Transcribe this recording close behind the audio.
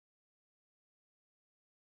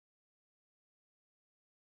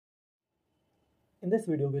In this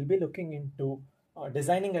video, we'll be looking into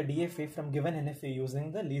designing a DFA from given NFA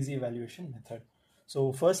using the lazy evaluation method.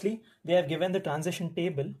 So firstly, they have given the transition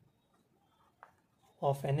table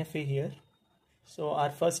of NFA here. So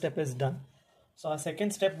our first step is done. So our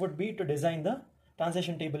second step would be to design the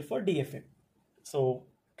transition table for DFA. So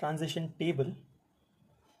transition table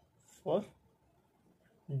for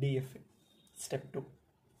DFA, step 2.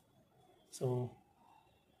 So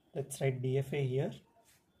let's write DFA here,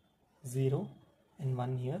 0 and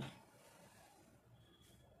 1 here.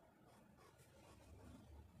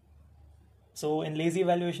 So in lazy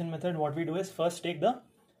evaluation method, what we do is first take the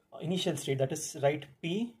initial state, that is write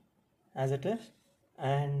P as it is,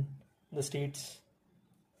 and the states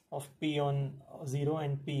of P on 0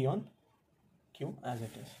 and P on Q as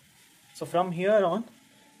it is. So from here on,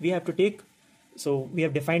 we have to take, so we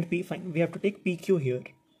have defined P, fine, we have to take PQ here.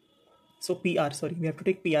 So PR, sorry, we have to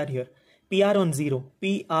take PR here. PR on 0,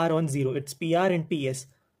 PR on 0, it's PR and PS.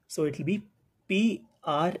 So it will be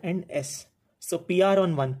PR and S. So PR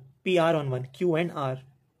on 1, PR on 1, Q and R.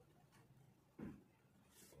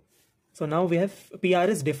 So now we have PR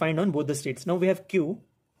is defined on both the states. Now we have Q.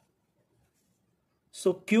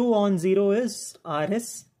 So Q on 0 is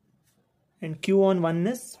RS and Q on 1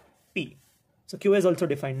 is P. So Q is also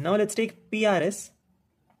defined. Now let's take PRS.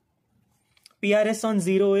 PRS on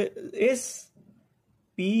 0 is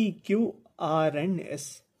P, Q, R and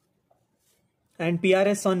S. And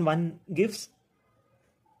PRS on 1 gives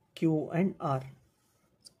Q and R.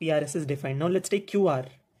 So PRS is defined. Now let's take QR.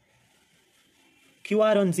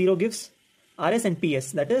 QR on 0 gives RS and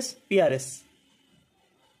PS, that is PRS.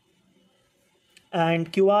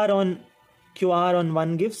 And QR on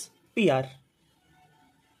 1 gives PR.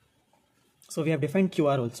 So we have defined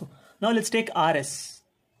QR also. Now let's take RS.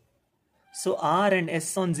 So R and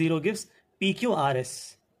S on 0 gives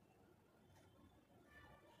PQRS.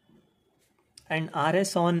 And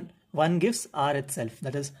RS on 1 gives R itself,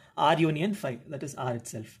 that is R union 5, that is R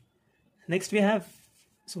itself. Next we have,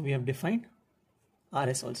 so we have defined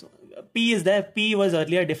RS also. P is there, P was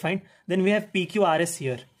earlier defined. Then we have PQRS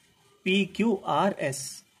here,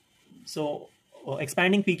 PQRS. So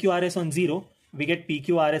expanding PQRS on 0, we get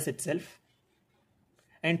PQRS itself.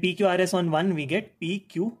 And PQRS on 1, we get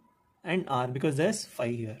PQ and R because there's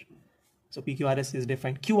 5 here. So PQRS is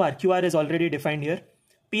defined. QR is already defined here.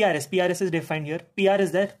 PRS is defined here. PR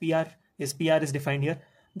is there, PR is defined here.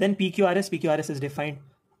 Then PQRS is defined.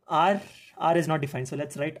 R is not defined. So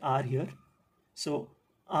let's write R here. So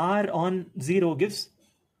R on 0 gives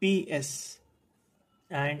PS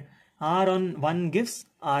and R on 1 gives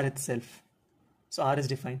R itself. So R is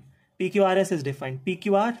defined. PQRS is defined.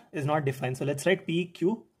 PQR is not defined. So let's write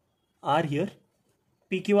PQR here.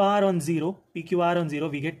 PQR on 0,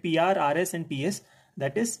 we get PR, RS and PS,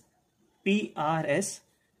 that is PRS,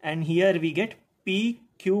 and here we get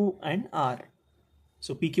PQ and R.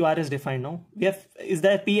 So PQR is defined now. We have, is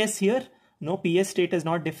there PS here? No, PS state is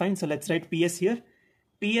not defined, so let's write PS here.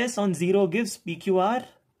 PS on 0 gives PQR,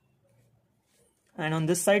 and on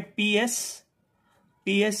this side PS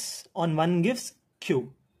on 1 gives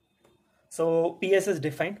Q. So PS is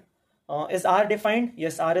defined. Is R defined?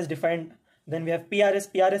 Yes, R is defined. Then we have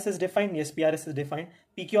PRS is defined. Yes, PRS is defined.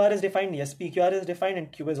 PQR is defined. Yes, PQR is defined,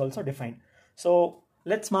 and Q is also defined. So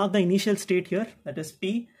let's mark the initial state here, that is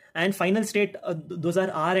P, and final state, those are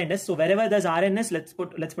R and S. So wherever there's R and S, let's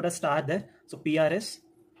put a star there. So PRS,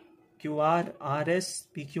 QR, RS,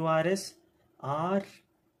 PQRS, R,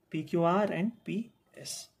 PQR and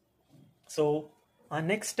PS. So our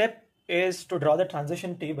next step is to draw the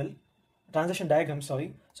transition diagram,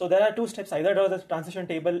 sorry. So there are two steps, either draw the transition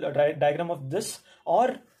table diagram of this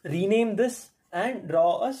or rename this and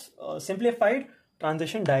draw a simplified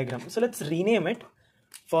transition diagram. So let's rename it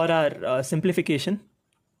for our simplification.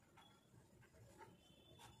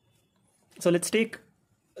 So let's take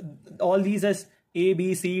all these as A,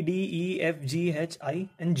 B, C, D, E, F, G, H, I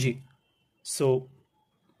and J. So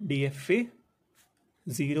DFA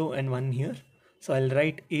 0 and 1 here. So I'll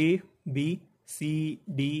write A, B, C,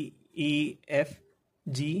 D, E, F,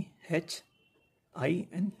 G, H, I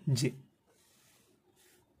and J.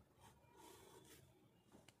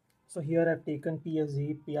 So here I've taken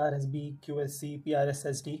PSG, PRSB, QSC,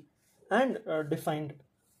 PRSSD and defined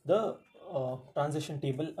the transition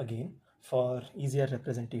table again for easier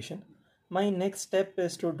representation. My next step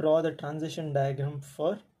is to draw the transition diagram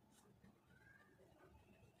for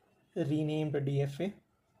renamed DFA.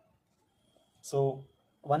 So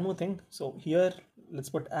one more thing, so here let's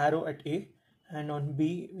put arrow at A, and on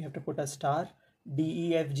B we have to put a star, D,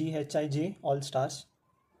 E, F, G, H, I, J, all stars.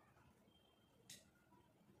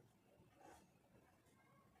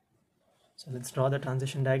 So let's draw the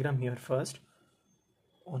transition diagram here first.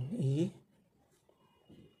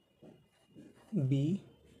 B,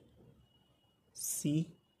 C,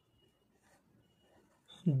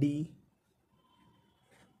 D,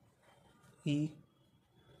 E,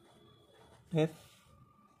 F,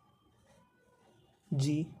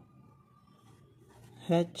 G,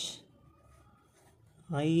 H,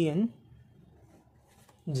 I, N,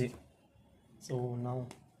 J. So now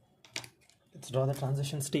let's draw the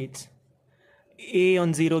transition states. A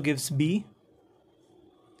on 0 gives B,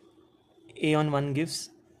 A on 1 gives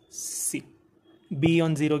C, B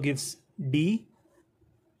on 0 gives D,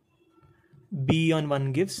 B on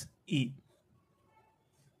 1 gives E,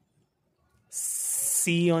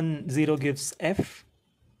 C on 0 gives F,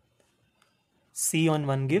 C on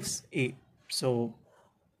 1 gives A. So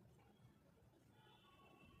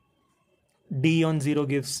D on 0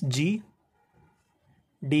 gives G,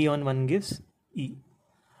 D on 1 gives E,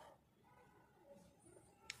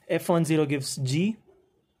 F on 0 gives G,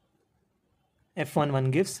 F on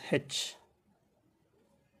 1 gives H,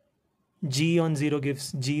 G on 0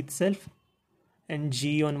 gives G itself, and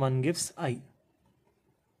G on 1 gives I.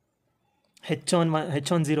 H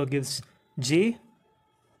on 0 gives J,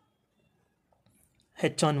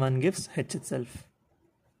 H on 1 gives H itself.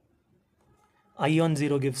 I on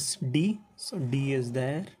 0 gives D, so D is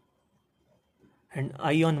there, and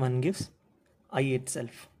I on 1 gives I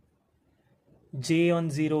itself. J on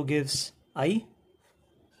 0 gives I,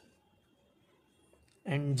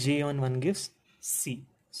 and J on 1 gives C.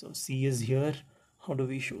 So C is here. How do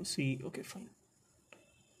we show C? Okay, fine.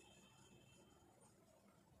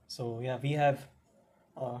 So yeah, we have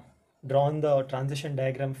drawn the transition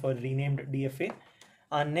diagram for renamed DFA.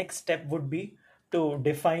 Our next step would be to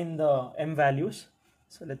define the M values.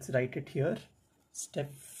 So let's write it here.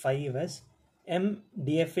 Step 5 as M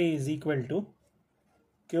DFA is equal to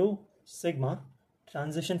Q sigma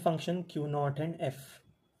transition function Q naught and F.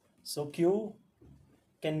 So Q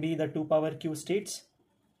can be the 2 power Q states.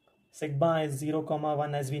 Sigma is 0,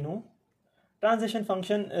 1 as we know. Transition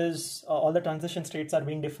function is all the transition states are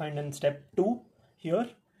being defined in step 2 here,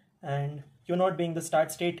 and Q naught being the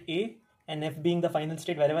start state A and F being the final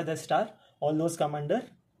state wherever there's star, all those come under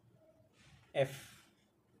F.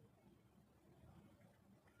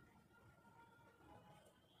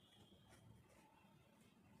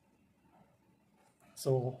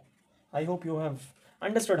 So I hope you have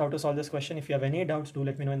understood how to solve this question. If you have any doubts, do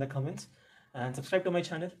let me know in the comments and subscribe to my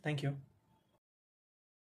channel. Thank you.